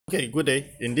Okay, good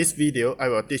day. In this video,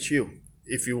 I will teach you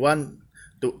if you want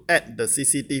to add the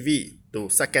CCTV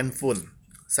to second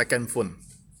phone.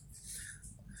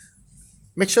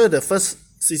 Make sure the first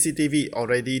CCTV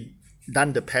already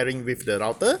done the pairing with the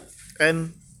router,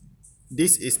 and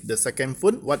this is the second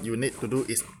phone. What you need to do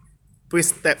is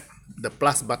please tap the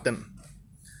plus button.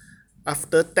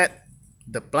 After tap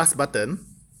the plus button,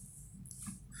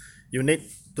 you need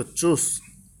to choose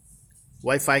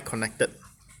Wi-Fi connected,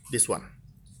 this one.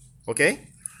 Okay,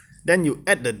 then you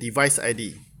add the device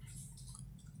ID.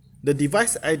 The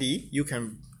device ID you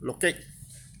can locate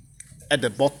at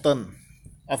the bottom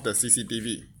of the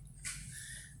CCTV.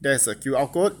 There's a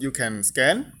QR code you can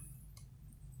scan.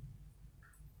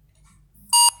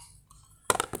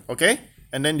 Okay,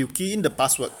 and then you key in the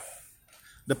password.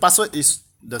 The password is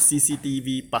the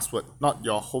CCTV password, not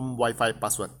your home Wi-Fi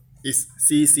password. It's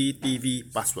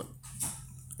CCTV password.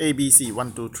 ABC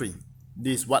 123.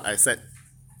 This is what I said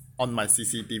on my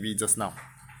CCTV just now.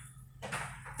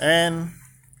 And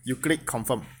you click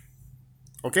confirm.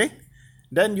 Okay,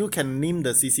 then you can name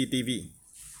the CCTV.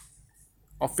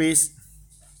 Office,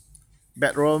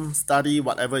 bedroom, study,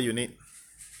 whatever you need.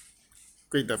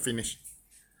 Click the finish.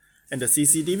 And the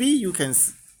CCTV you can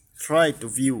try to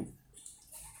view.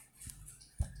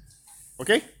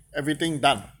 Okay, everything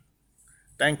done.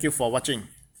 Thank you for watching.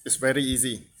 It's very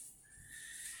easy.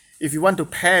 If you want to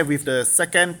pair with the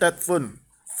second, third phone,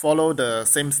 follow the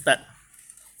same step.